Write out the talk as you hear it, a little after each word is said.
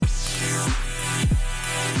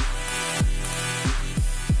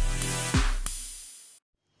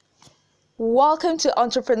Welcome to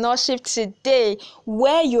Entrepreneurship Today,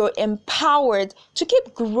 where you're empowered to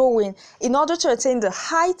keep growing in order to attain the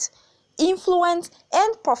height, influence,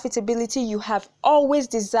 and profitability you have always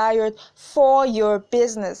desired for your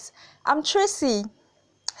business. I'm Tracy.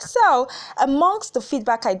 So, amongst the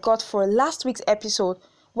feedback I got for last week's episode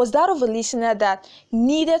was that of a listener that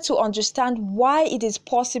needed to understand why it is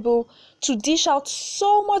possible to dish out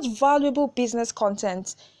so much valuable business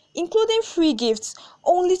content, including free gifts,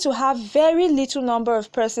 only to have very little number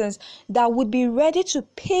of persons that would be ready to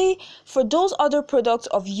pay for those other products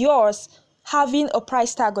of yours having a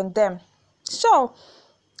price tag on them. So,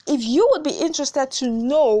 if you would be interested to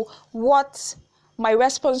know what my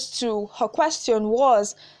response to her question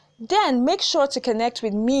was, then make sure to connect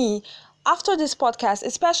with me after this podcast,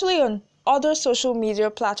 especially on other social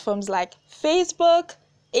media platforms like Facebook,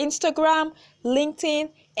 Instagram, LinkedIn,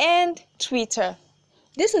 and Twitter.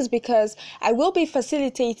 This is because I will be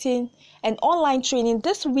facilitating an online training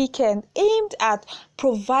this weekend aimed at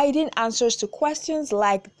providing answers to questions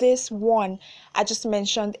like this one I just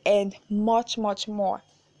mentioned and much, much more.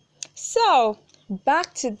 So,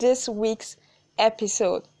 back to this week's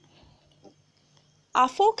episode. Our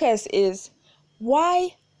focus is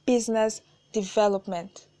why business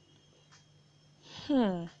development.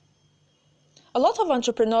 A lot of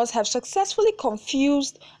entrepreneurs have successfully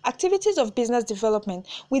confused activities of business development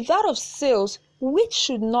with that of sales, which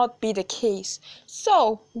should not be the case.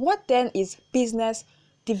 So, what then is business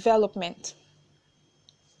development?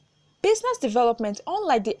 Business development,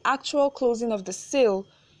 unlike the actual closing of the sale,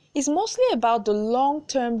 is mostly about the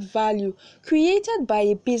long-term value created by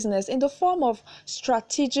a business in the form of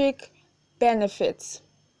strategic benefits.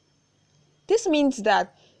 This means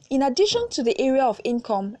that in addition to the area of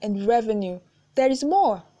income and revenue, there is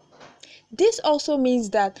more. This also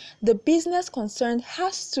means that the business concerned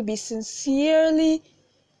has to be sincerely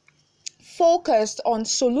focused on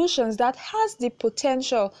solutions that has the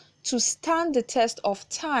potential to stand the test of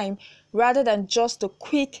time rather than just the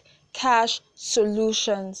quick cash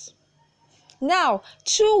solutions. Now,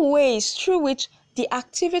 two ways through which the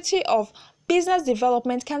activity of business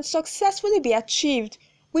development can successfully be achieved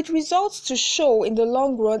with results to show in the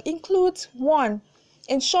long run includes: 1.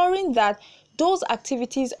 Ensuring that those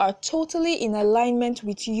activities are totally in alignment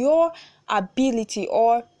with your ability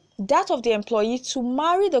or that of the employee to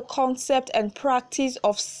marry the concept and practice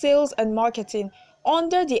of sales and marketing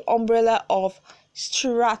under the umbrella of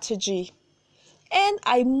strategy. And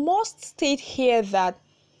I must state here that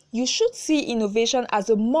you should see innovation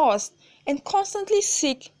as a must and constantly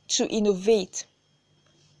seek to innovate.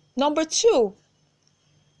 Number 2,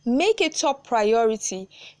 make a top priority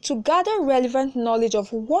to gather relevant knowledge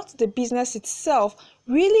of what the business itself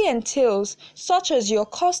really entails, such as your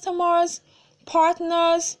customers,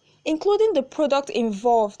 partners, including the product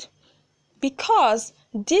involved, because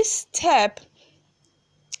this step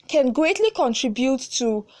can greatly contribute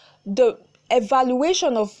to the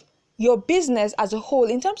evaluation of your business as a whole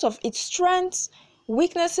in terms of its strengths,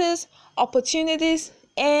 weaknesses, opportunities,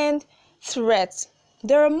 and threats.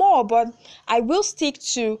 There are more, but I will stick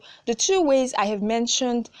to the two ways I have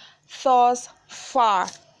mentioned thus far.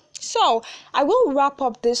 So, I will wrap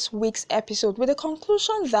up this week's episode with a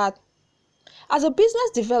conclusion that as a business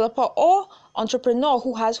developer or entrepreneur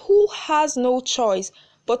who has no choice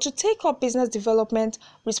but to take up business development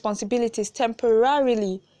responsibilities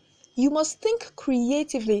temporarily, you must think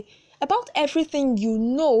creatively about everything you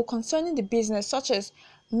know concerning the business, such as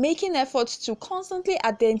making efforts to constantly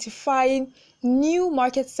identifying new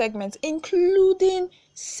market segments, including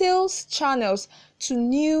sales channels to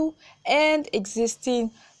new and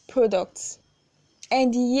existing products.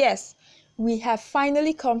 And yes, we have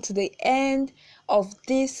finally come to the end of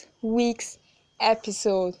this week's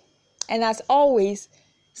episode. And as always,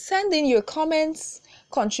 send in your comments,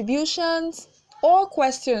 contributions, or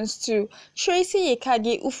questions to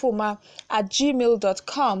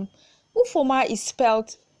tracyekageufoma@gmail.com. Ufoma is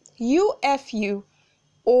spelled Ufuma.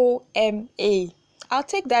 I'll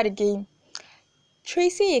take that again.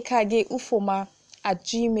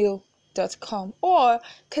 tracyekageufoma@gmail.com, or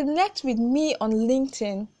connect with me on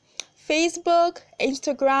LinkedIn, Facebook,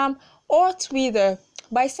 Instagram, or Twitter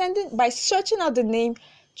by searching out the name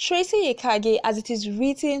Tracy Ekage as it is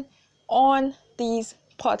written on these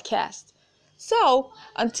podcasts. So,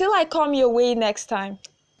 until I come your way next time,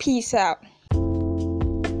 peace out.